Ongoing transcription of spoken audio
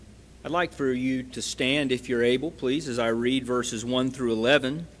I'd like for you to stand, if you're able, please, as I read verses 1 through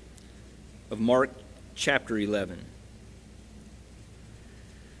 11 of Mark chapter 11.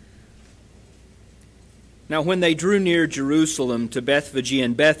 Now when they drew near Jerusalem to Bethphage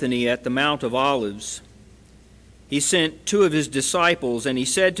and Bethany at the Mount of Olives, he sent two of his disciples, and he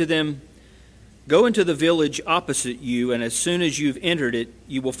said to them, "Go into the village opposite you, and as soon as you've entered it,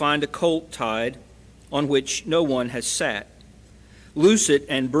 you will find a colt tied, on which no one has sat. Loose it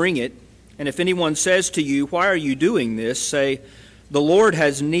and bring it, and if anyone says to you, 'Why are you doing this?' say, 'The Lord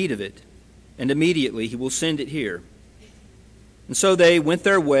has need of it,' and immediately he will send it here." And so they went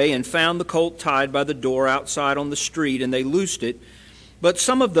their way and found the colt tied by the door outside on the street, and they loosed it. But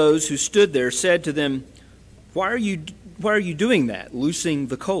some of those who stood there said to them, Why are you doing that, loosing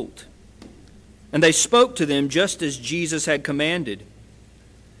the colt?" And they spoke to them just as Jesus had commanded.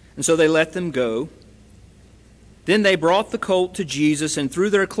 And so they let them go. Then they brought the colt to Jesus and threw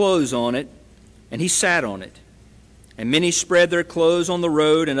their clothes on it, and he sat on it. And many spread their clothes on the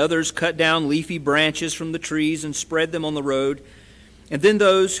road, and others cut down leafy branches from the trees and spread them on the road. And then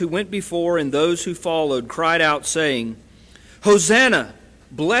those who went before and those who followed cried out, saying, "Hosanna!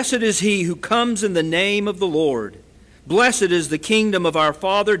 Blessed is he who comes in the name of the Lord. Blessed is the kingdom of our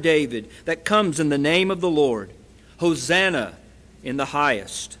father David that comes in the name of the Lord. Hosanna in the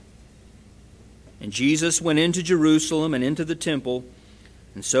highest." And Jesus went into Jerusalem and into the temple.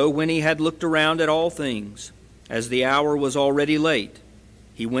 And so when he had looked around at all things, as the hour was already late,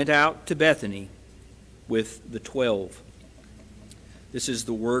 he went out to Bethany with the 12. This is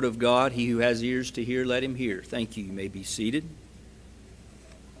the word of God. He who has ears to hear, let him hear. Thank you. You may be seated.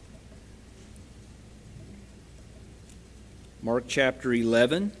 Mark chapter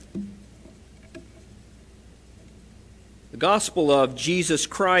 11. The gospel of Jesus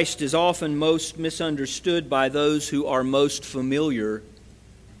Christ is often most misunderstood by those who are most familiar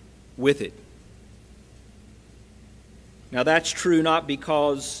with it. Now that's true not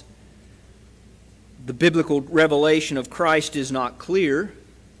because the biblical revelation of Christ is not clear,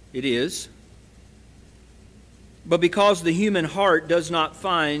 it is, but because the human heart does not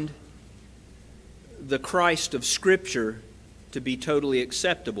find the Christ of Scripture to be totally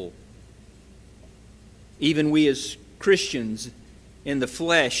acceptable. Even we as Christians in the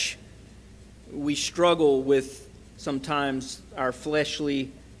flesh, we struggle with sometimes our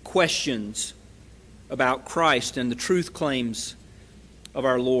fleshly questions about Christ and the truth claims of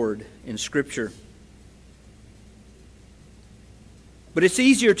our Lord in Scripture. But it's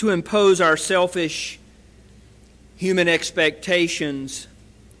easier to impose our selfish human expectations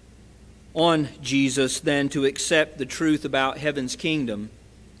on Jesus than to accept the truth about heaven's kingdom.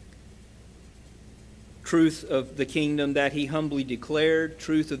 Truth of the kingdom that he humbly declared,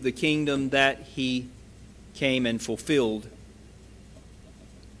 truth of the kingdom that he came and fulfilled.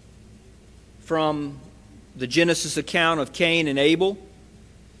 From the Genesis account of Cain and Abel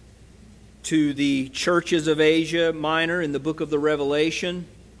to the churches of Asia Minor in the book of the Revelation,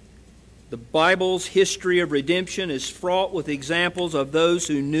 the Bible's history of redemption is fraught with examples of those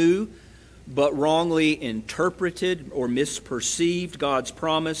who knew but wrongly interpreted or misperceived God's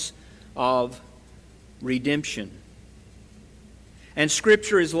promise of redemption. And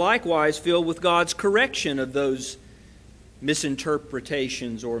Scripture is likewise filled with God's correction of those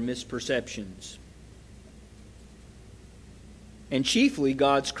misinterpretations or misperceptions. And chiefly,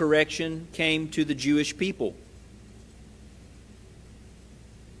 God's correction came to the Jewish people,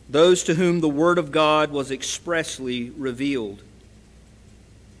 those to whom the Word of God was expressly revealed.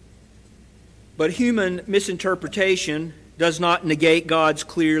 But human misinterpretation does not negate God's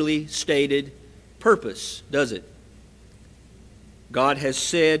clearly stated purpose, does it? God has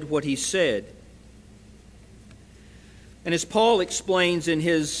said what he said. And as Paul explains in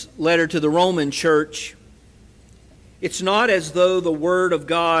his letter to the Roman church, it's not as though the Word of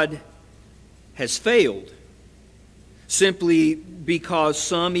God has failed, simply because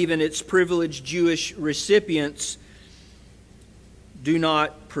some, even its privileged Jewish recipients, do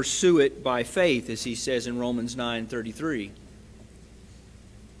not pursue it by faith, as he says in Romans 9:33.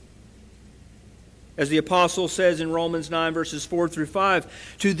 As the apostle says in Romans 9 verses 4 through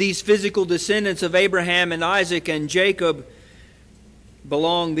 5, to these physical descendants of Abraham and Isaac and Jacob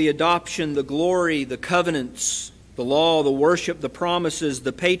belong the adoption, the glory, the covenants, the law, the worship, the promises,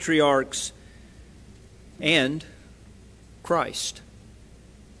 the patriarchs, and Christ.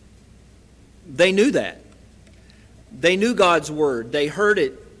 They knew that. They knew God's word. They heard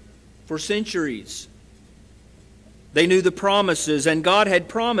it for centuries. They knew the promises, and God had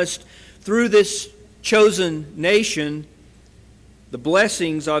promised through this chosen nation the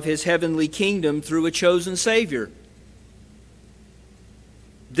blessings of his heavenly kingdom through a chosen Savior.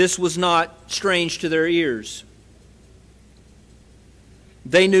 this was not strange to their ears.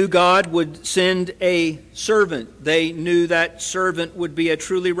 They knew God would send a servant. They knew that servant would be a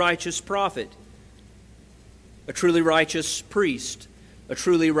truly righteous prophet, a truly righteous priest, a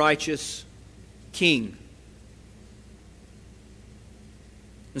truly righteous king.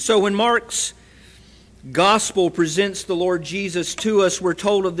 And so when Mark's gospel presents the Lord Jesus to us, we're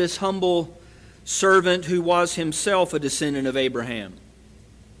told of this humble servant who was himself a descendant of Abraham.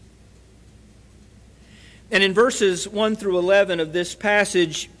 And in verses 1 through 11 of this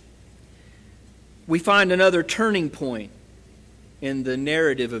passage, we find another turning point in the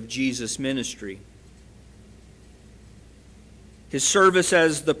narrative of Jesus' ministry. His service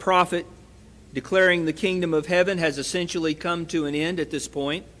as the prophet declaring the kingdom of heaven has essentially come to an end at this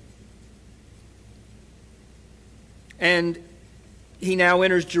point. And he now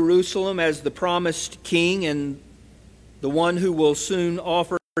enters Jerusalem as the promised king and the one who will soon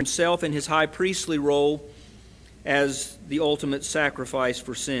offer himself in his high priestly role as the ultimate sacrifice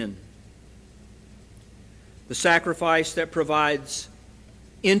for sin. The sacrifice that provides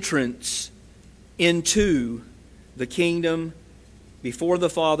entrance into the kingdom before the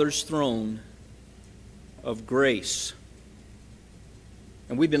Father's throne of grace.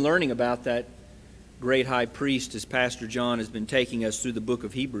 And we've been learning about that great high priest as Pastor John has been taking us through the book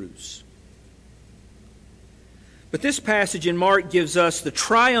of Hebrews. But this passage in Mark gives us the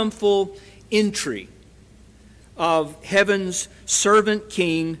triumphal entry of heaven's servant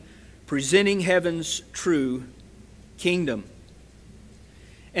king presenting heaven's true kingdom.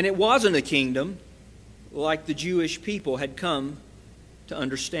 And it wasn't a kingdom like the Jewish people had come to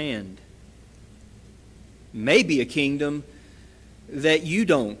understand. Maybe a kingdom that you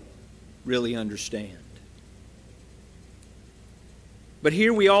don't really understand. But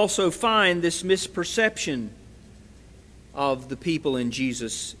here we also find this misperception of the people in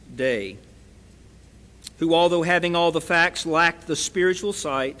Jesus' day, who, although having all the facts, lacked the spiritual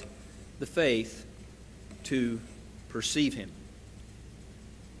sight, the faith to perceive him.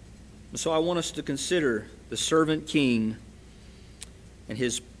 And so I want us to consider the servant king and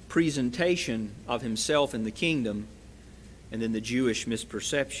his presentation of himself in the kingdom, and then the Jewish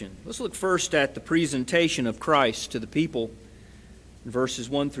misperception. Let's look first at the presentation of Christ to the people in verses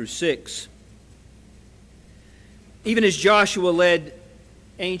 1 through 6. Even as Joshua led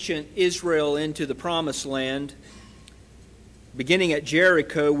ancient Israel into the promised land, beginning at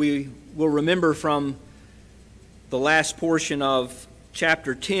Jericho, we will remember from the last portion of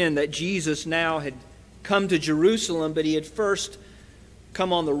chapter 10 that Jesus now had come to Jerusalem, but he had first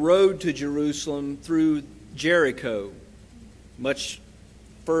come on the road to Jerusalem through Jericho, much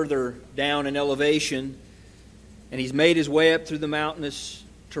further down in elevation, and he's made his way up through the mountainous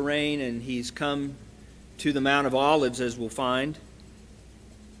terrain, and he's come to the Mount of Olives, as we'll find.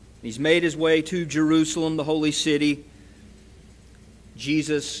 He's made his way to Jerusalem, the holy city,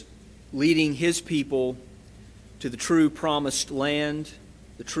 Jesus leading his people to the true promised land,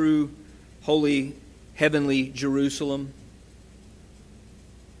 the true holy heavenly Jerusalem.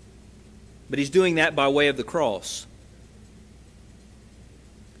 But he's doing that by way of the cross.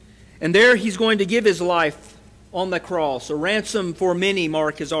 And there he's going to give his life on the cross, a ransom for many,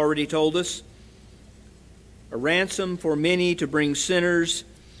 Mark has already told us. A ransom for many to bring sinners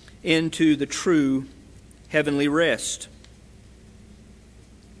into the true heavenly rest.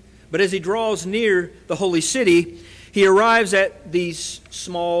 But as he draws near the holy city, he arrives at these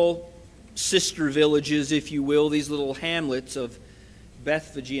small sister villages, if you will, these little hamlets of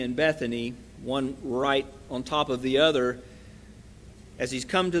Bethphage and Bethany, one right on top of the other, as he's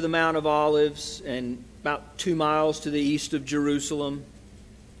come to the Mount of Olives and about 2 miles to the east of Jerusalem.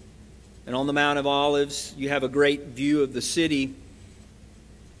 And on the Mount of Olives, you have a great view of the city.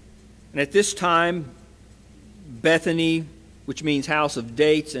 And at this time, Bethany, which means house of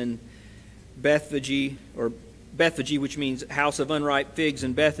dates, and Bethphage, which means house of unripe figs,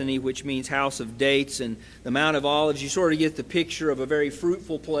 and Bethany, which means house of dates, and the Mount of Olives, you sort of get the picture of a very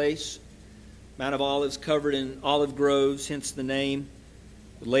fruitful place. Mount of Olives covered in olive groves, hence the name.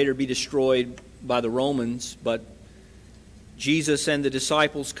 Would later be destroyed by the Romans, but Jesus and the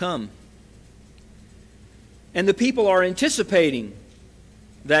disciples come. And the people are anticipating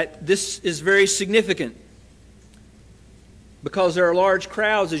that this is very significant, because there are large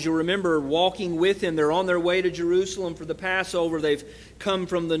crowds, as you remember, walking with him. They're on their way to Jerusalem for the Passover. They've come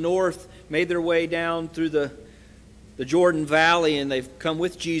from the north, made their way down through the Jordan Valley, and they've come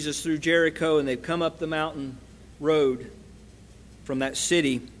with Jesus through Jericho, and they've come up the mountain road from that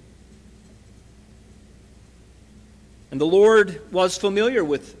city. And the Lord was familiar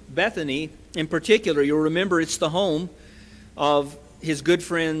with Bethany in particular. You'll remember it's the home of his good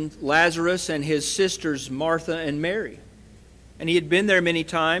friend Lazarus and his sisters Martha and Mary. And he had been there many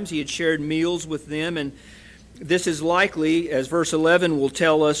times. He had shared meals with them. And this is likely, as verse 11 will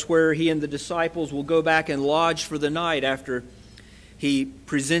tell us, where he and the disciples will go back and lodge for the night after he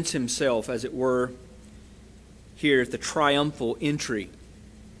presents himself, as it were, here at the triumphal entry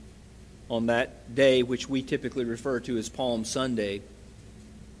on that day which we typically refer to as Palm Sunday.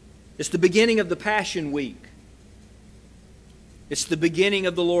 It's the beginning of the Passion Week. It's the beginning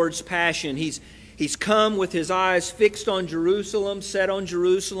of the Lord's Passion. He's come with his eyes fixed on Jerusalem, set on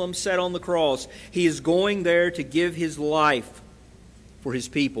the cross. He is going there to give his life for his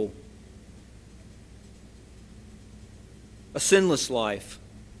people. A sinless life.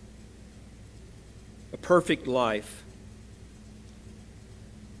 A perfect life.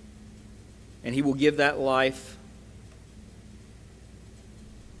 And he will give that life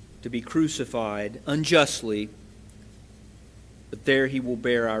to be crucified unjustly, but there he will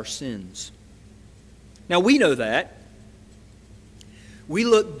bear our sins. Now we know that. We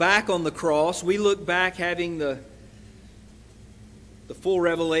look back on the cross. We look back having the full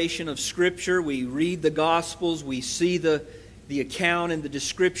revelation of Scripture. We read the Gospels. We see the account and the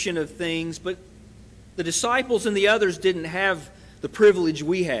description of things. But the disciples and the others didn't have the privilege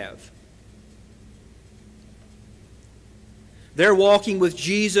we have. They're walking with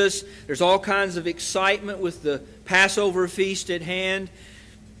Jesus. There's all kinds of excitement with the Passover feast at hand.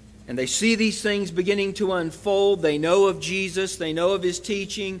 And they see these things beginning to unfold. They know of Jesus. They know of his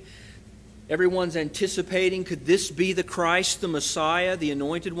teaching. Everyone's anticipating, could this be the Christ, the Messiah, the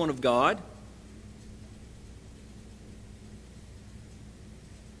anointed one of God?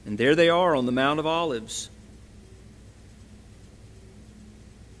 And there they are on the Mount of Olives.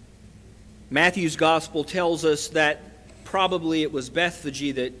 Matthew's Gospel tells us that probably it was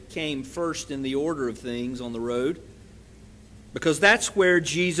Bethphage that came first in the order of things on the road, because that's where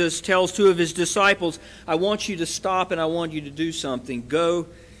Jesus tells two of his disciples, I want you to stop and I want you to do something. Go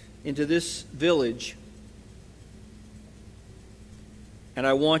into this village and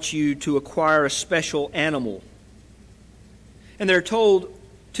I want you to acquire a special animal. And they're told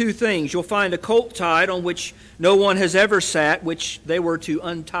two things. You'll find a colt tied on which no one has ever sat, which they were to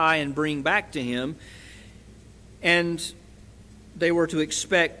untie and bring back to him. And they were to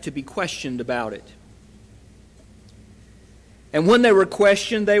expect to be questioned about it. And when they were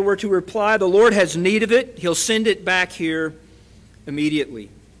questioned, they were to reply, the Lord has need of it. He'll send it back here immediately.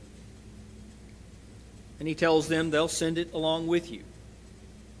 And he tells them they'll send it along with you.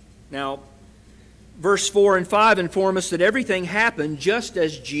 Now, verse 4 and 5 inform us that everything happened just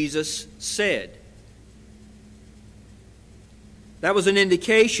as Jesus said. That was an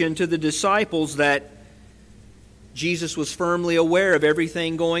indication to the disciples that Jesus was firmly aware of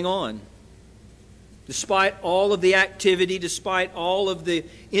everything going on. Despite all of the activity, despite all of the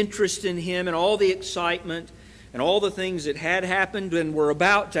interest in him and all the excitement and all the things that had happened and were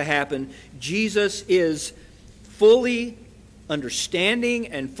about to happen, Jesus is fully understanding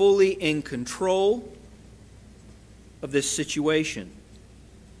and fully in control of this situation.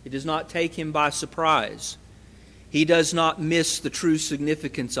 It does not take him by surprise. He does not miss the true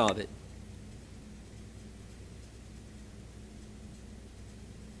significance of it.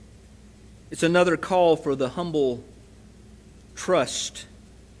 It's another call for the humble trust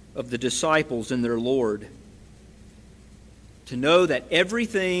of the disciples in their Lord. To know that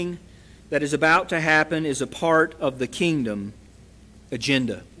everything that is about to happen is a part of the kingdom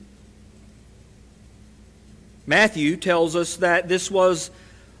agenda. Matthew tells us that this was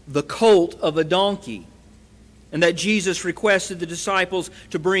the colt of a donkey, and that Jesus requested the disciples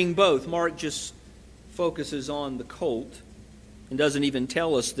to bring both. Mark just focuses on the colt and doesn't even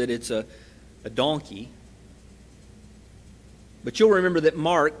tell us that it's a donkey. But you'll remember that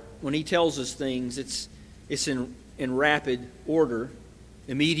Mark, when he tells us things, it's in rapid order.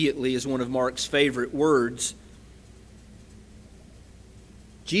 Immediately is one of Mark's favorite words.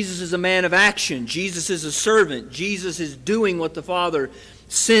 Jesus is a man of action. Jesus is a servant. Jesus is doing what the Father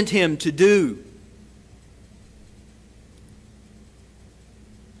sent him to do.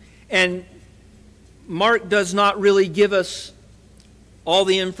 And Mark does not really give us all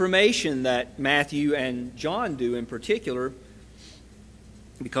the information that Matthew and John do in particular,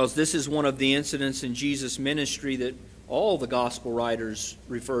 because this is one of the incidents in Jesus' ministry that all the gospel writers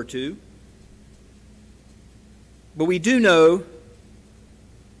refer to. But we do know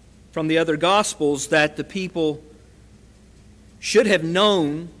from the other gospels that the people should have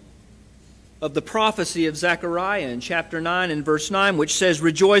known of the prophecy of Zechariah in chapter 9 and verse 9, which says,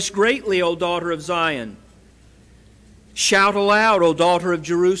 "Rejoice greatly, O daughter of Zion. Shout aloud, O daughter of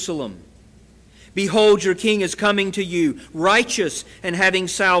Jerusalem. Behold, your king is coming to you. Righteous and having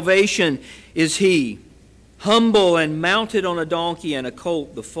salvation is he, humble and mounted on a donkey and a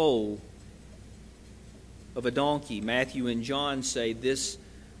colt, the foal of a donkey. Matthew and John say this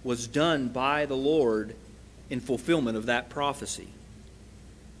was done by the Lord in fulfillment of that prophecy.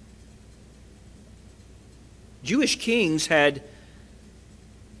 Jewish kings had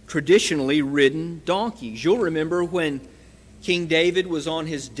traditionally ridden donkeys. You'll remember when King David was on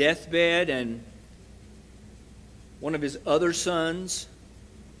his deathbed and one of his other sons,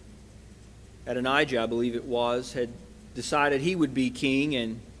 Adonijah, I believe it was, had decided he would be king,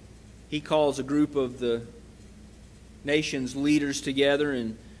 and he calls a group of the nation's leaders together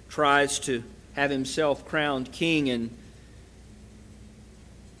and tries to have himself crowned king, and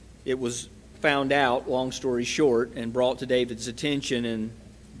it was found out, long story short, and brought to David's attention, and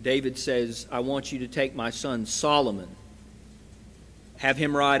David says, I want you to take my son Solomon, have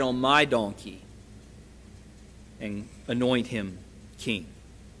him ride on my donkey, and anoint him king.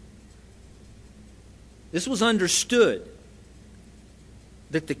 This was understood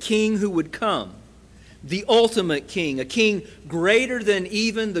that the king who would come, the ultimate king, a king greater than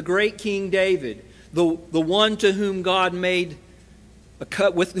even the great King David, the one to whom God made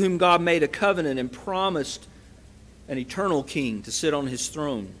with whom God made a covenant and promised an eternal king to sit on his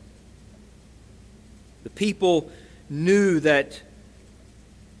throne. The people knew that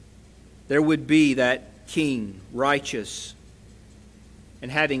there would be that king, righteous and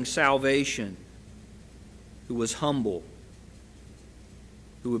having salvation, who was humble,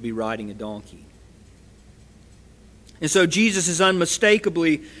 who would be riding a donkey. And so Jesus is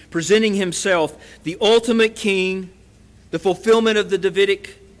unmistakably presenting himself the ultimate king, the fulfillment of the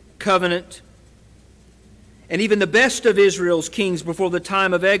Davidic covenant. And even the best of Israel's kings before the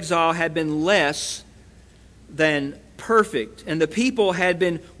time of exile had been less than perfect. And the people had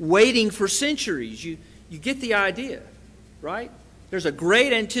been waiting for centuries. You get the idea, right? There's a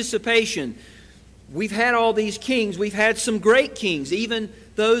great anticipation. We've had all these kings. We've had some great kings, even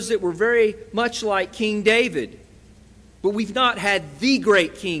those that were very much like King David. But we've not had the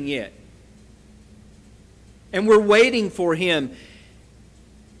great king yet. And we're waiting for him.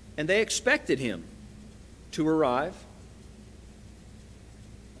 And they expected him to arrive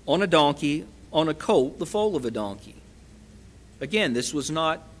on a donkey, on a colt, the foal of a donkey. Again, this was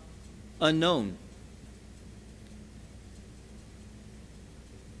not unknown.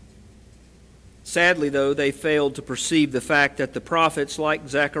 Sadly, though, they failed to perceive the fact that the prophets like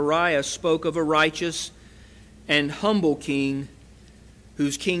Zechariah spoke of a righteous and humble king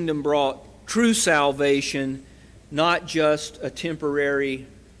whose kingdom brought true salvation, not just a temporary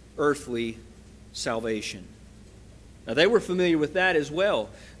earthly salvation. Now, they were familiar with that as well.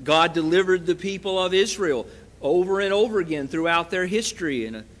 God delivered the people of Israel over and over again throughout their history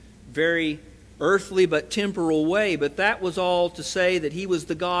in a very earthly but temporal way. But that was all to say that he was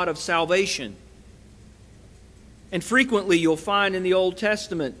the God of salvation. And frequently you'll find in the Old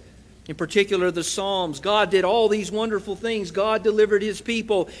Testament, in particular the Psalms, God did all these wonderful things. God delivered his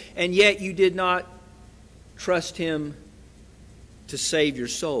people, and yet you did not trust him to save your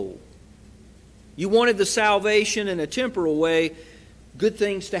soul. You wanted the salvation in a temporal way, good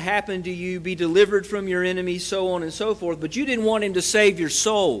things to happen to you, be delivered from your enemies, so on and so forth, but you didn't want him to save your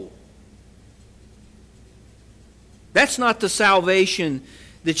soul. That's not the salvation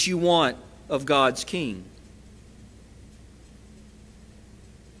that you want of God's King.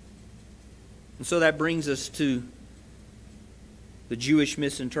 And so that brings us to the Jewish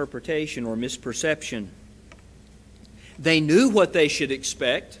misinterpretation or misperception. They knew what they should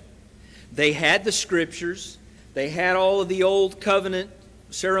expect. They had the Scriptures. They had all of the Old Covenant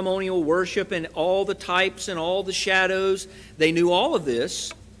ceremonial worship and all the types and all the shadows. They knew all of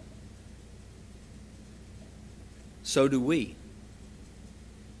this. So do we.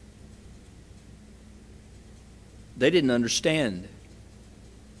 They didn't understand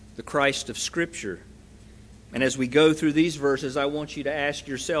the Christ of Scripture. And as we go through these verses, I want you to ask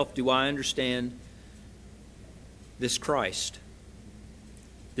yourself, do I understand this Christ?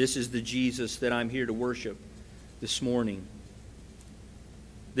 This is the Jesus that I'm here to worship this morning.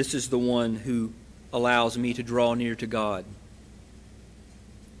 This is the one who allows me to draw near to God.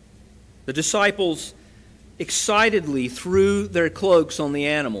 The disciples excitedly threw their cloaks on the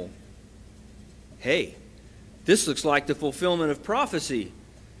animal. Hey, this looks like the fulfillment of prophecy.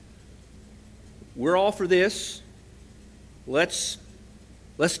 We're all for this. Let's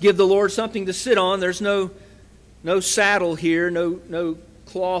give the Lord something to sit on. There's no saddle here, no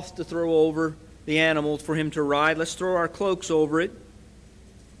cloth to throw over the animal for him to ride. Let's throw our cloaks over it.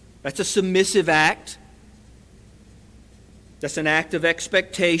 That's a submissive act. That's an act of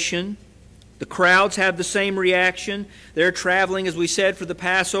expectation. The crowds have the same reaction. They're traveling, as we said, for the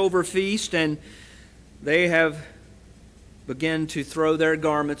Passover feast, and they have begun to throw their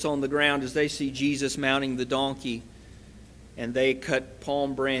garments on the ground as they see Jesus mounting the donkey, and they cut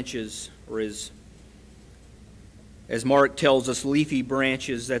palm branches, or as Mark tells us, leafy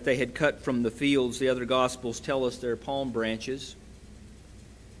branches that they had cut from the fields. The other Gospels tell us they're palm branches.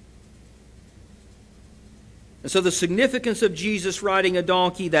 And so the significance of Jesus riding a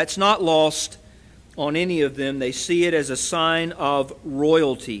donkey, that's not lost on any of them. They see it as a sign of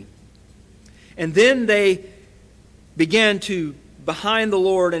royalty. And then they began to, behind the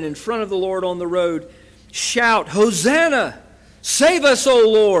Lord and in front of the Lord on the road, shout, "Hosanna! Save us, O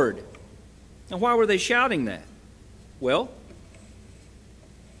Lord!" Now, why were they shouting that? Well,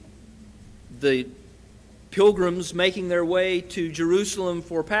 the pilgrims making their way to Jerusalem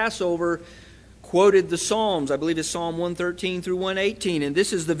for Passover quoted the Psalms. I believe it's Psalm 113 through 118. And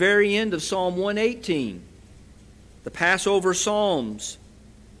this is the very end of Psalm 118, the Passover Psalms.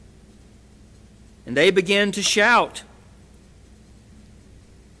 And they began to shout.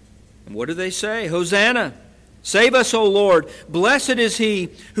 And what do they say? "Hosanna! Save us, O Lord! Blessed is he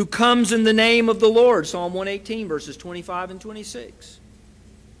who comes in the name of the Lord." Psalm 118, verses 25 and 26.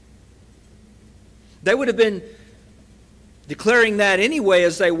 They would have been declaring that anyway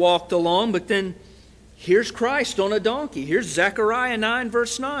as they walked along, but then here's Christ on a donkey. Here's Zechariah 9,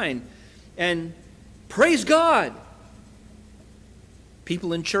 verse 9. And praise God!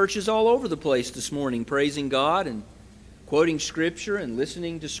 People in churches all over the place this morning praising God and quoting Scripture and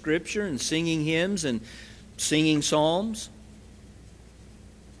listening to Scripture and singing hymns and singing psalms.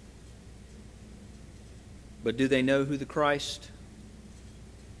 But do they know who the Christ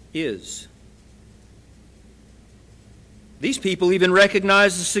is? These people even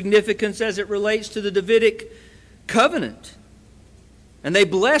recognize the significance as it relates to the Davidic covenant. And they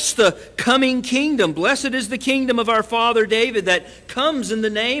bless the coming kingdom. Blessed is the kingdom of our father David that comes in the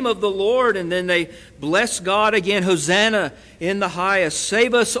name of the Lord. And then they bless God again. Hosanna in the highest.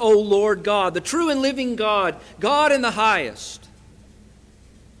 Save us, O Lord God, the true and living God, God in the highest.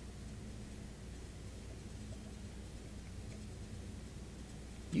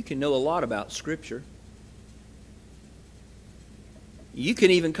 You can know a lot about Scripture. You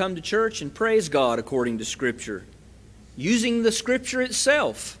can even come to church and praise God according to Scripture, using the Scripture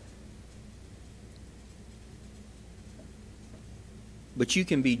itself. But you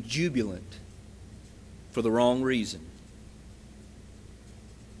can be jubilant for the wrong reason.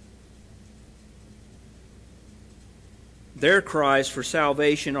 Their cries for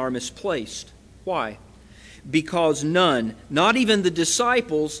salvation are misplaced. Why? Because none, not even the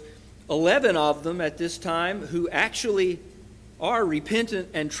disciples, 11 of them at this time, who actually are repentant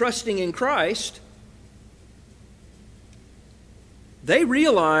and trusting in Christ, they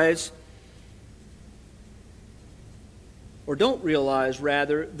realize, or don't realize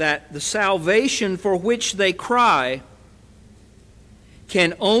rather, that the salvation for which they cry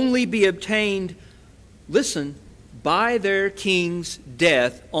can only be obtained, listen, by their King's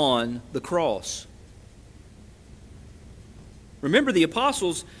death on the cross. Remember the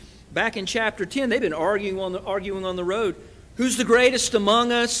apostles back in chapter 10, they've been arguing on the road. Who's the greatest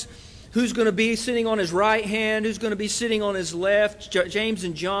among us? Who's going to be sitting on his right hand? Who's going to be sitting on his left? James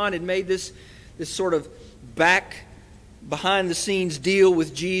and John had made this sort of behind-the-scenes deal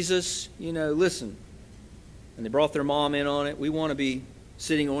with Jesus. You know, listen. And they brought their mom in on it. We want to be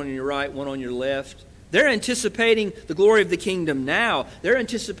sitting one on your right, one on your left. They're anticipating the glory of the kingdom now. They're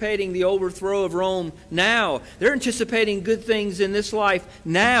anticipating the overthrow of Rome now. They're anticipating good things in this life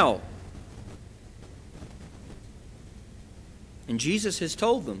now. And Jesus has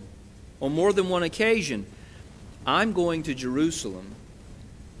told them on more than one occasion, I'm going to Jerusalem.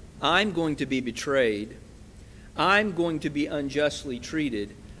 I'm going to be betrayed. I'm going to be unjustly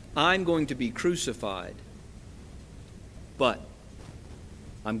treated. I'm going to be crucified. But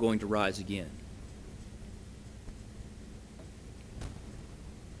I'm going to rise again.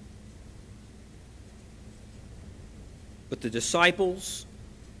 But the disciples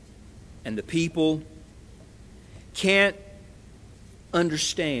and the people can't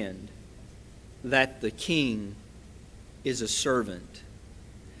understand that the king is a servant.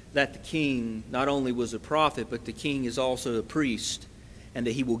 That the king not only was a prophet, but the king is also a priest, and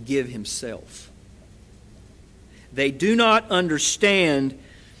that he will give himself. They do not understand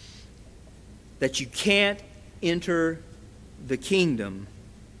that you can't enter the kingdom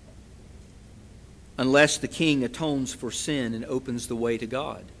unless the king atones for sin and opens the way to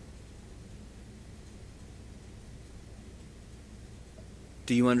God.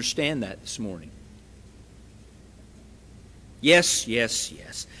 Do you understand that this morning? Yes, yes,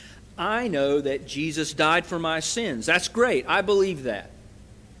 yes. I know that Jesus died for my sins. That's great. I believe that.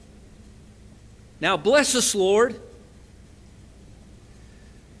 Now bless us, Lord.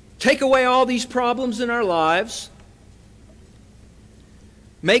 Take away all these problems in our lives.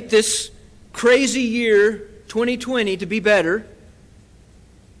 Make this crazy year, 2020, to be better.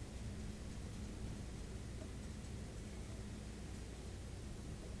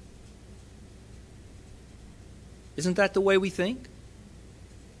 Isn't that the way we think?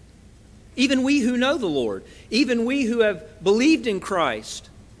 Even we who know the Lord, even we who have believed in Christ,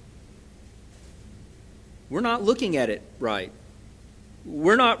 we're not looking at it right.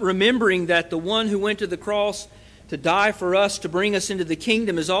 We're not remembering that the one who went to the cross to die for us, to bring us into the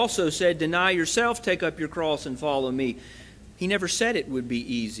kingdom, has also said, deny yourself, take up your cross and follow me. He never said it would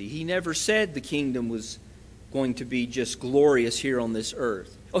be easy. He never said the kingdom was going to be just glorious here on this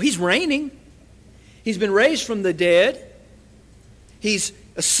earth. Oh, He's reigning. He's been raised from the dead. He's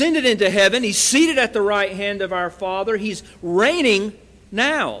ascended into heaven. He's seated at the right hand of our Father. He's reigning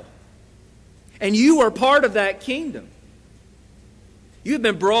now. And you are part of that kingdom. You have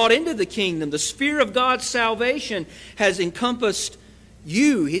been brought into the kingdom. The sphere of God's salvation has encompassed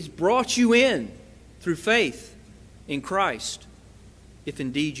you. He's brought you in through faith in Christ, if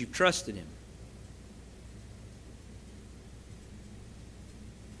indeed you've trusted Him.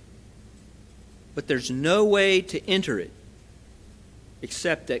 But there's no way to enter it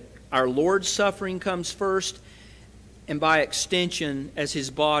except that our Lord's suffering comes first, and by extension, as His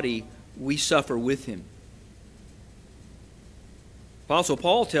body, we suffer with Him. Apostle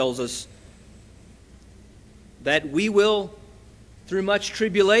Paul tells us that we will, through much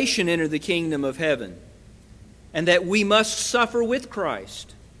tribulation, enter the kingdom of heaven, and that we must suffer with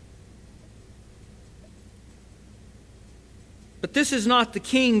Christ. But this is not the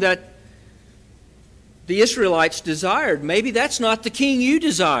king that the Israelites desired. Maybe that's not the king you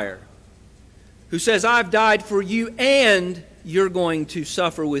desire, who says, I've died for you and you're going to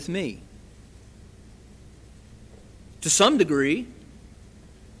suffer with me. To some degree,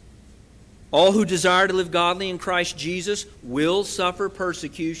 all who desire to live godly in Christ Jesus will suffer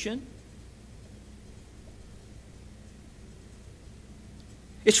persecution.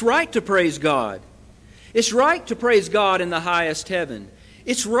 It's right to praise God. It's right to praise God in the highest heaven.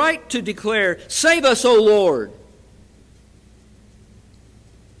 It's right to declare, save us, O Lord.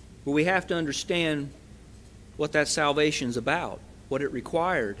 But we have to understand what that salvation is about, what it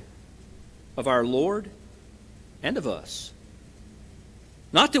required of our Lord and of us.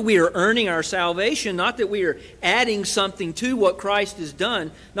 Not that we are earning our salvation, not that we are adding something to what Christ has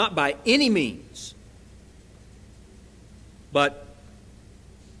done, not by any means, but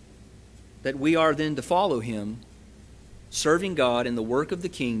that we are then to follow Him, serving God in the work of the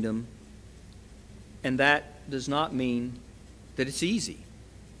kingdom, and that does not mean that it's easy.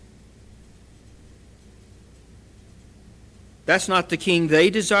 That's not the king they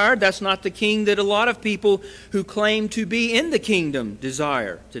desired. That's not the king that a lot of people who claim to be in the kingdom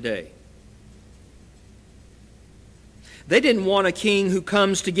desire today. They didn't want a king who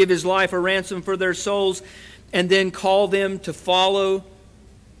comes to give his life a ransom for their souls and then call them to follow.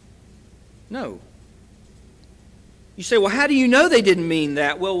 No. You say, well, how do you know they didn't mean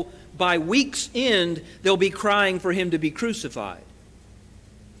that? Well, by week's end, they'll be crying for Him to be crucified.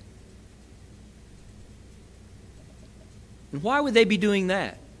 And why would they be doing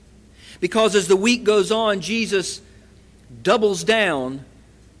that? Because as the week goes on, Jesus doubles down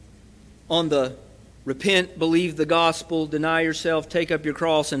on the repent, believe the gospel, deny yourself, take up your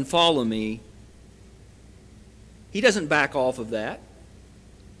cross, and follow me. He doesn't back off of that.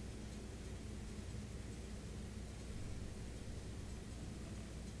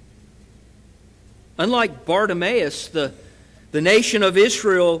 Unlike Bartimaeus, the nation of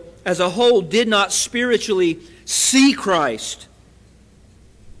Israel as a whole did not spiritually see Christ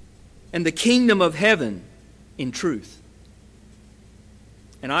and the kingdom of heaven in truth.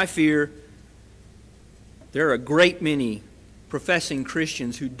 And I fear there are a great many professing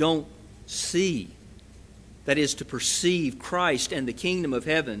Christians who don't see, that is, to perceive Christ and the kingdom of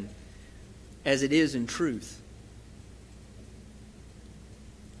heaven as it is in truth.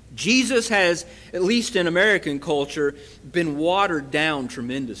 Jesus has, at least in American culture, been watered down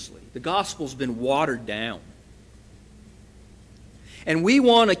tremendously. The gospel's been watered down. And we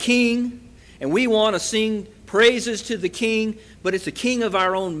want a king, and we want to sing praises to the king, but it's a king of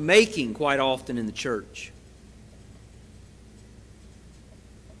our own making quite often in the church.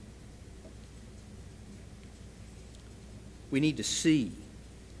 We need to see,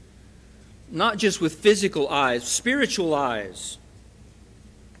 not just with physical eyes, spiritual eyes.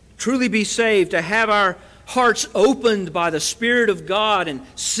 Truly be saved, to have our hearts opened by the Spirit of God and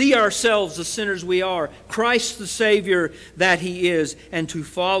see ourselves the sinners we are, Christ the Savior that He is, and to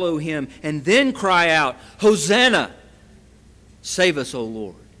follow Him, and then cry out, Hosanna! Save us, O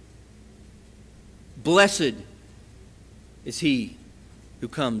Lord. Blessed is He who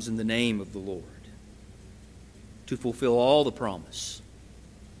comes in the name of the Lord, to fulfill all the promise.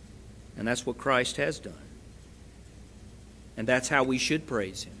 And that's what Christ has done. And that's how we should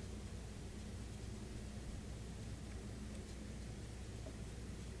praise Him.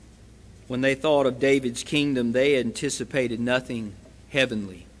 When they thought of David's kingdom, they anticipated nothing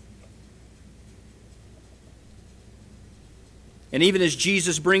heavenly. And even as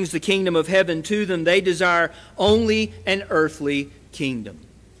Jesus brings the kingdom of heaven to them, they desire only an earthly kingdom.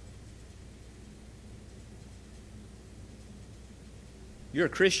 You're a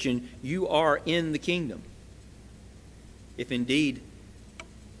Christian, you are in the kingdom. If indeed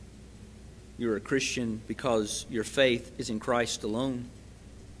you're a Christian because your faith is in Christ alone.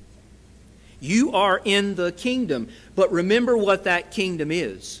 You are in the kingdom, but remember what that kingdom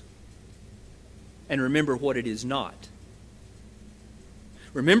is. And remember what it is not.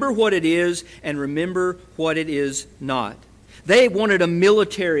 Remember what it is and remember what it is not. They wanted a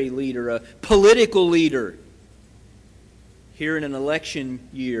military leader, a political leader. Here in an election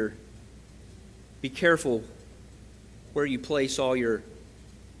year, be careful where you place all your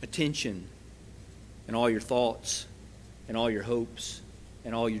attention and all your thoughts and all your hopes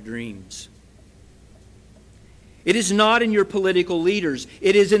and all your dreams. It is not in your political leaders.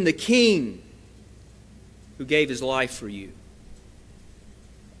 It is in the King who gave His life for you.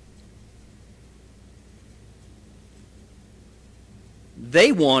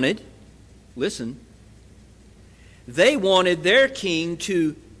 They wanted, listen, they wanted their king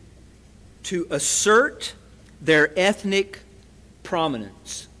to assert their ethnic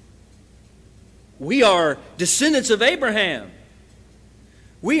prominence. We are descendants of Abraham.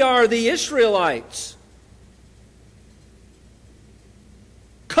 We are the Israelites.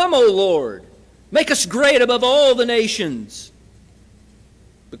 Come, O Lord, make us great above all the nations.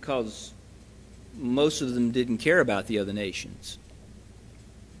 Because most of them didn't care about the other nations.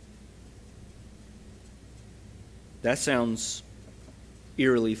 That sounds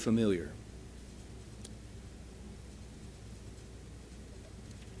eerily familiar.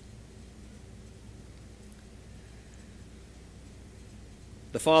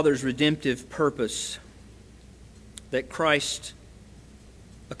 The Father's redemptive purpose that Christ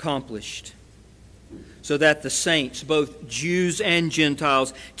accomplished so that the saints, both Jews and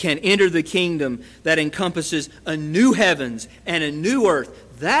Gentiles, can enter the kingdom that encompasses a new heavens and a new earth.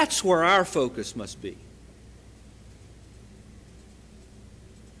 That's where our focus must be.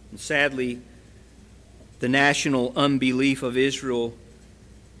 And sadly, the national unbelief of Israel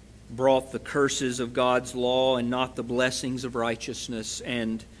brought the curses of God's law and not the blessings of righteousness.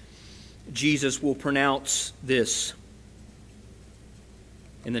 And Jesus will pronounce this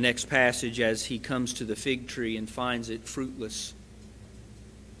in the next passage as He comes to the fig tree and finds it fruitless.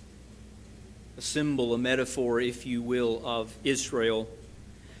 A symbol, a metaphor, if you will, of Israel,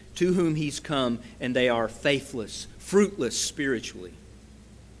 to whom He's come, and they are faithless, fruitless spiritually.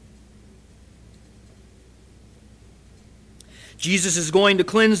 Jesus is going to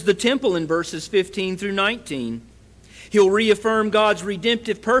cleanse the temple in verses 15 through 19. He'll reaffirm God's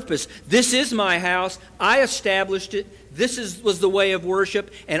redemptive purpose. This is my house. I established it. This was the way of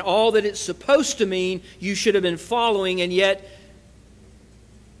worship, and all that it's supposed to mean you should have been following, and yet,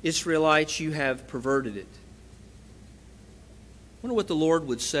 Israelites, you have perverted it. I wonder what the Lord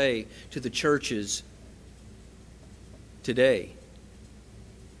would say to the churches today.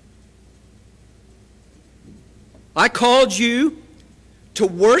 I called you to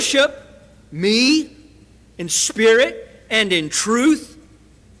worship me in spirit and in truth,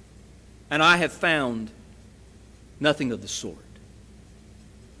 and I have found nothing of the sort.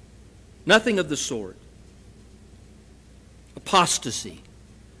 Nothing of the sort. Apostasy.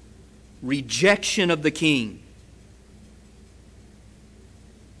 Rejection of the King.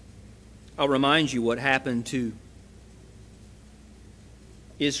 I'll remind you what happened to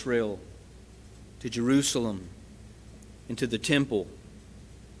Israel, to Jerusalem, and to the temple.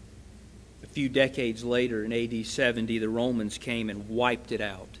 A few decades later, in AD 70, the Romans came and wiped it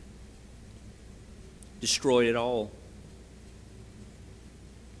out. Destroyed it all.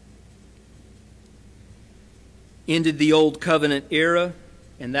 Ended the Old Covenant era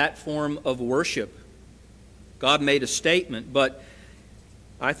and that form of worship. God made a statement, but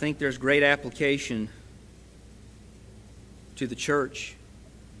I think there's great application to the church.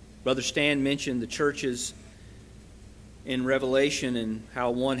 Brother Stan mentioned the churches in Revelation and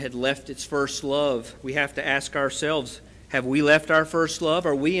how one had left its first love, we have to ask ourselves, have we left our first love?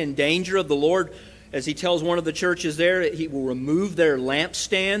 Are we in danger of the Lord, as He tells one of the churches there, that He will remove their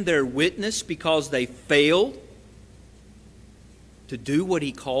lampstand, their witness, because they failed to do what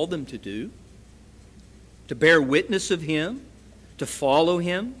He called them to do? To bear witness of Him? To follow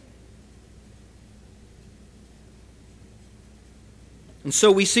Him? And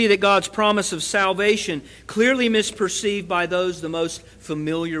so we see that God's promise of salvation clearly misperceived by those the most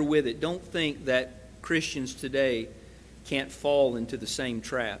familiar with it. Don't think that Christians today can't fall into the same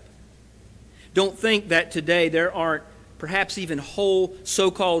trap. Don't think that today there aren't perhaps even whole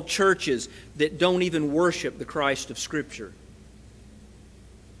so-called churches that don't even worship the Christ of Scripture.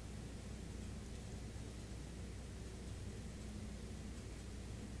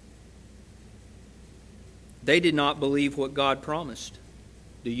 They did not believe what God promised.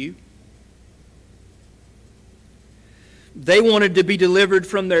 Do you? They wanted to be delivered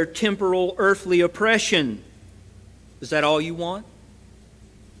from their temporal, earthly oppression. Is that all you want?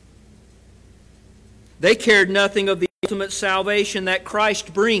 They cared nothing of the ultimate salvation that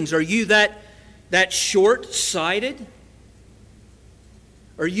Christ brings. Are you that short-sighted?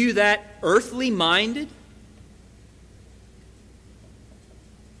 Are you that earthly minded?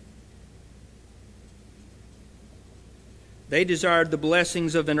 They desired the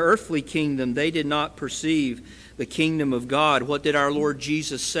blessings of an earthly kingdom. They did not perceive the kingdom of God. What did our Lord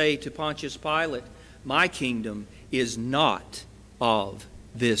Jesus say to Pontius Pilate? My kingdom is not of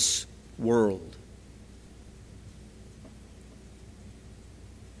this world.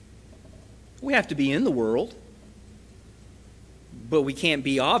 We have to be in the world, but we can't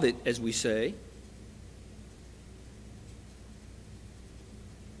be of it, as we say.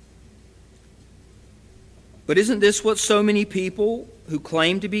 But isn't this what so many people who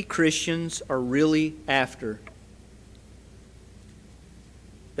claim to be Christians are really after?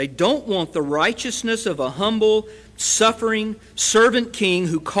 They don't want the righteousness of a humble, suffering servant king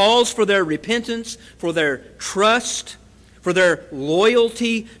who calls for their repentance, for their trust, for their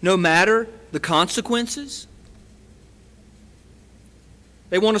loyalty, no matter the consequences.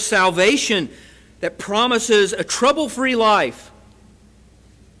 They want a salvation that promises a trouble-free life.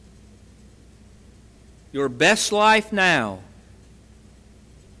 Your best life now.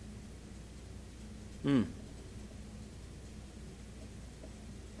 They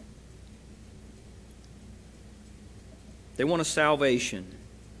want a salvation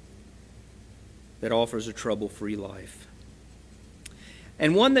that offers a trouble-free life.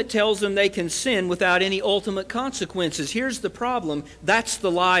 And one that tells them they can sin without any ultimate consequences. Here's the problem. That's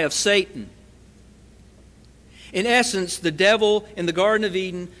the lie of Satan. In essence, the devil in the Garden of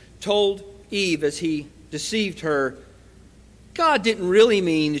Eden told Eve as he deceived her, God didn't really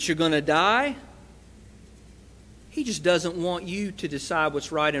mean that you're going to die. He just doesn't want you to decide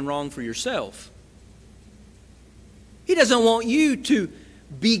what's right and wrong for yourself. He doesn't want you to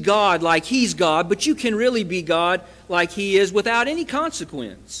be God like He's God, but you can really be God like He is without any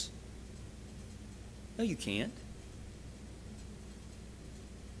consequence. No, you can't.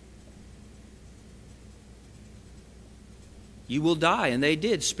 You will die, and they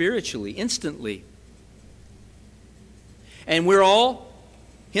did spiritually, instantly. And we're all,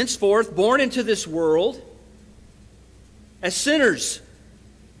 henceforth, born into this world as sinners.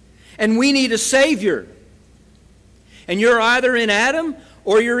 And we need a Savior. And you're either in Adam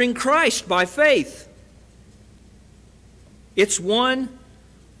or you're in Christ by faith. It's one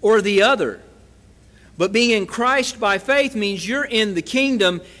or the other. But being in Christ by faith means you're in the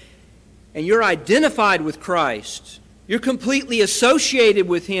kingdom and you're identified with Christ. You're completely associated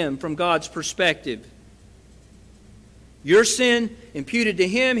with Him from God's perspective. Your sin imputed to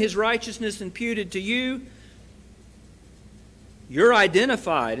Him, His righteousness imputed to you. You're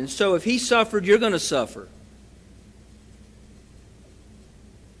identified. And so if He suffered, you're going to suffer.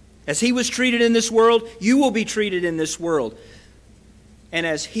 As He was treated in this world, you will be treated in this world. And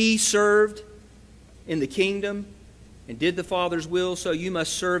as He served in the kingdom and did the Father's will, so you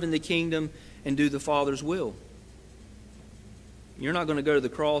must serve in the kingdom and do the Father's will. You're not going to go to the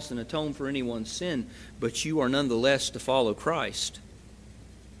cross and atone for anyone's sin, but you are nonetheless to follow Christ,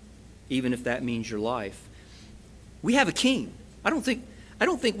 even if that means your life. We have a king. I don't think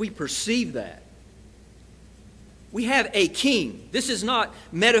we perceive that. We have a king. This is not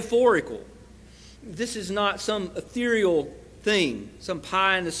metaphorical. This is not some ethereal thing, some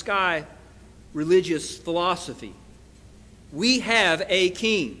pie-in-the-sky religious philosophy. We have a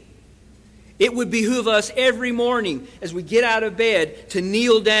king. It would behoove us every morning as we get out of bed to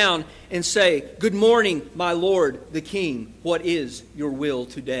kneel down and say, "Good morning, my Lord, the King. What is your will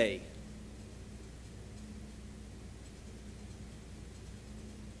today?"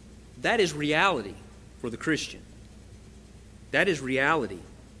 That is reality for the Christian. That is reality.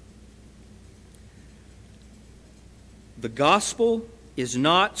 The gospel is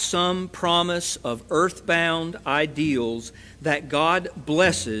not some promise of earthbound ideals that God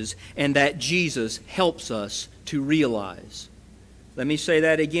blesses and that Jesus helps us to realize. Let me say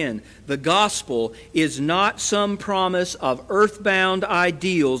that again. The gospel is not some promise of earthbound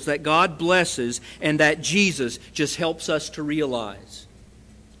ideals that God blesses and that Jesus just helps us to realize.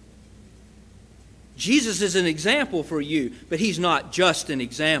 Jesus is an example for you, but He's not just an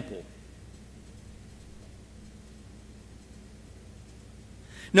example.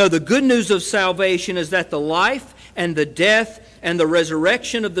 No, the good news of salvation is that the life and the death and the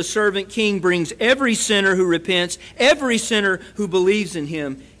resurrection of the servant king brings every sinner who repents, every sinner who believes in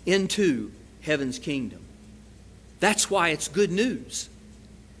Him, into heaven's kingdom. That's why it's good news.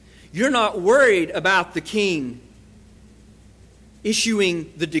 You're not worried about the king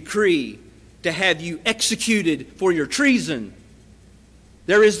issuing the decree to have you executed for your treason.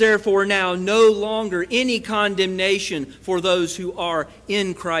 There is therefore now no longer any condemnation for those who are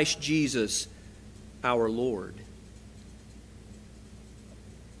in Christ Jesus, our Lord.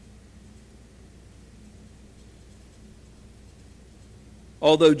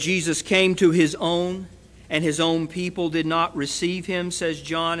 Although Jesus came to His own, and His own people did not receive Him, says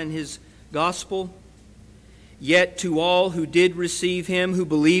John in his Gospel, yet to all who did receive Him, who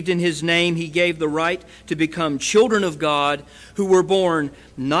believed in His name, He gave the right to become children of God, who were born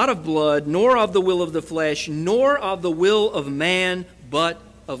not of blood, nor of the will of the flesh, nor of the will of man, but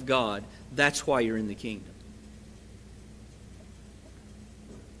of God. That's why you're in the kingdom.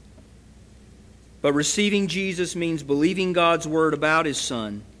 But receiving Jesus means believing God's word about His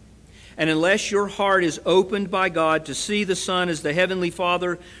Son. And unless your heart is opened by God to see the Son as the Heavenly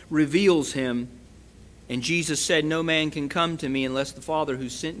Father reveals Him, and Jesus said, "No man can come to me unless the Father who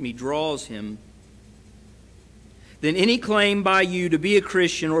sent me draws him," then any claim by you to be a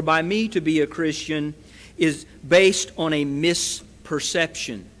Christian or by me to be a Christian is based on a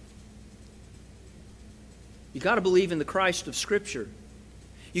misperception. You've got to believe in the Christ of Scripture.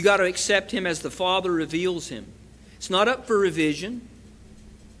 You've got to accept Him as the Father reveals Him. It's not up for revision.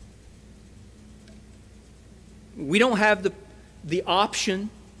 We don't have the option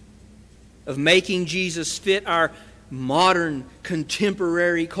of making Jesus fit our modern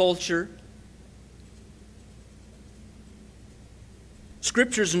contemporary culture.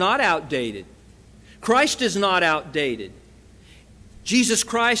 Scripture's not outdated. Christ is not outdated. Jesus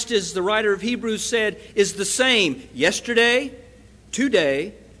Christ, as the writer of Hebrews said, is the same yesterday,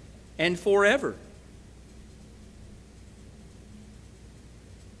 today, and forever.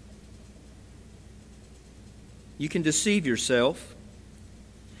 You can deceive yourself.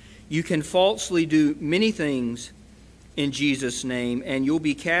 You can falsely do many things in Jesus' name, and you'll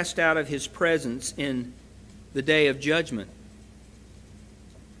be cast out of His presence in the day of judgment.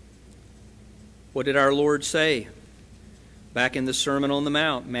 What did our Lord say back in the Sermon on the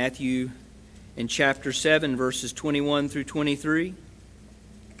Mount, Matthew in chapter 7, verses 21 through 23?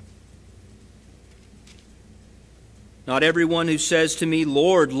 Not everyone who says to me,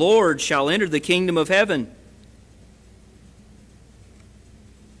 "Lord, Lord," shall enter the kingdom of heaven,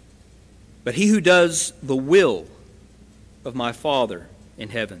 but he who does the will of my Father in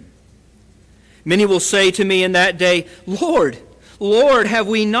heaven. Many will say to me in that day, "Lord, Lord, have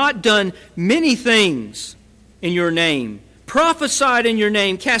we not done many things in your name, prophesied in your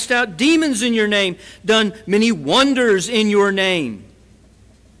name, cast out demons in your name, done many wonders in your name?"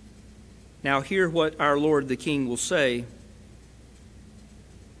 Now hear what our Lord the King will say.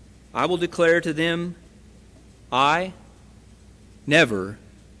 I will declare to them, I never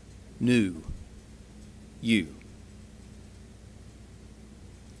knew you.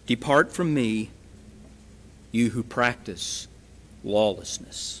 Depart from me, you who practice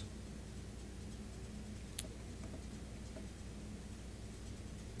lawlessness.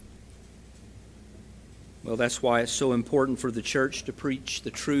 Well, that's why it's so important for the church to preach the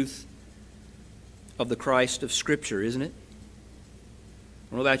truth of the Christ of Scripture, isn't it?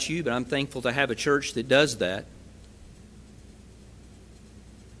 I don't know about you, but I'm thankful to have a church that does that.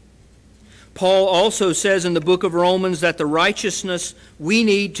 Paul also says in the book of Romans that the righteousness we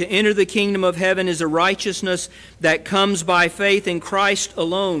need to enter the kingdom of heaven is a righteousness that comes by faith in Christ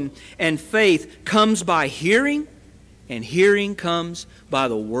alone. And faith comes by hearing, and hearing comes by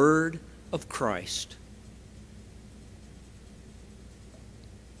the word of Christ.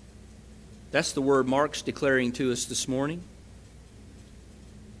 That's the word Mark's declaring to us this morning.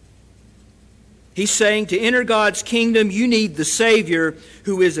 He's saying to enter God's kingdom, you need the Savior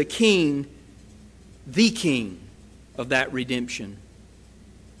who is a king, the King of that redemption.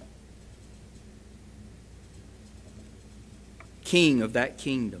 king of that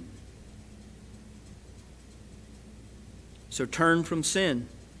kingdom. So turn from sin.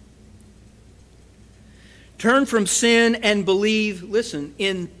 Turn from sin and believe, listen,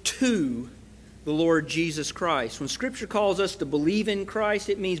 into the Lord Jesus Christ. When Scripture calls us to believe in Christ,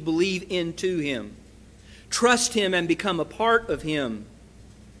 it means believe into Him. Trust Him and become a part of Him.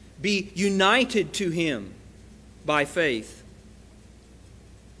 Be united to Him by faith.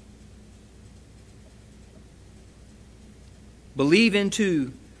 Believe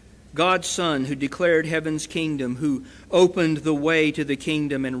into God's Son, who declared heaven's kingdom, who opened the way to the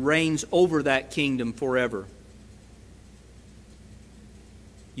kingdom and reigns over that kingdom forever.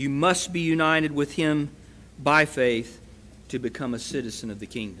 You must be united with Him by faith to become a citizen of the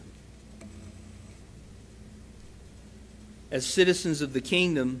kingdom. As citizens of the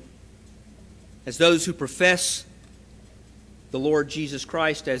kingdom, as those who profess the Lord Jesus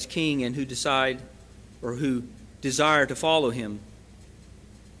Christ as King and who decide or who desire to follow Him,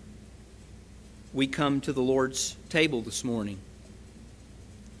 we come to the Lord's table this morning,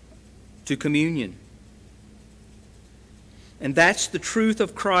 to communion. And that's the truth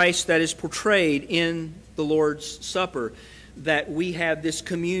of Christ that is portrayed in the Lord's Supper, that we have this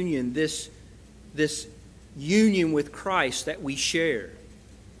communion, this union with Christ that we share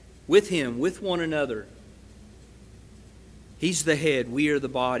with Him, with one another. He's the head, we are the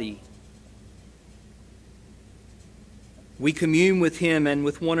body. We commune with Him and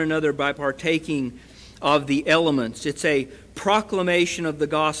with one another by partaking of the elements. It's a proclamation of the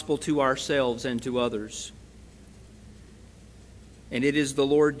gospel to ourselves and to others. And it is the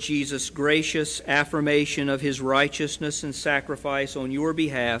Lord Jesus' gracious affirmation of His righteousness and sacrifice on your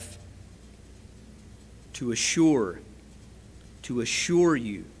behalf to assure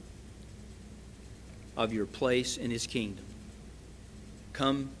you of your place in His kingdom.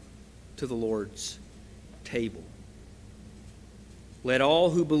 Come to the Lord's table. Let all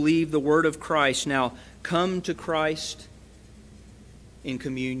who believe the word of Christ now come to Christ in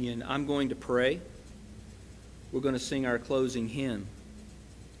communion. I'm going to pray. We're going to sing our closing hymn.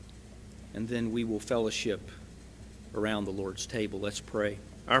 And then we will fellowship around the Lord's table. Let's pray.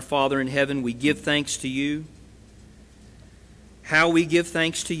 Our Father in heaven, we give thanks to You. How we give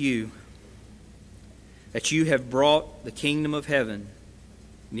thanks to You that You have brought the kingdom of heaven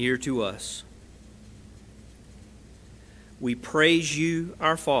near to us. We praise You,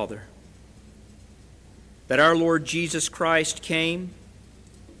 our Father, that our Lord Jesus Christ came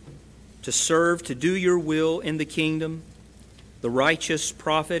to serve, to do Your will in the kingdom, the righteous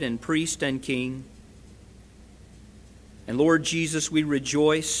prophet and priest and king. And Lord Jesus, we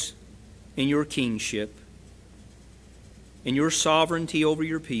rejoice in Your kingship, in Your sovereignty over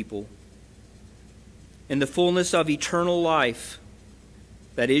Your people, in the fullness of eternal life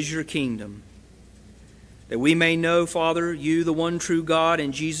that is Your kingdom. That we may know, Father, You, the one true God,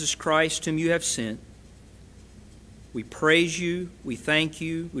 and Jesus Christ, whom You have sent. We praise You, we thank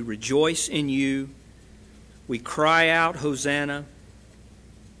You, we rejoice in You. We cry out, Hosanna.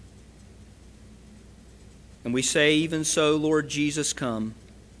 And we say, even so, Lord Jesus, come,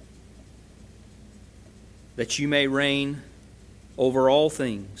 that You may reign over all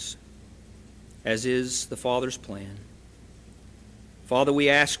things, as is the Father's plan. Father, we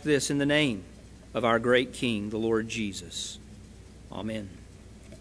ask this in the name of our great King, the Lord Jesus. Amen.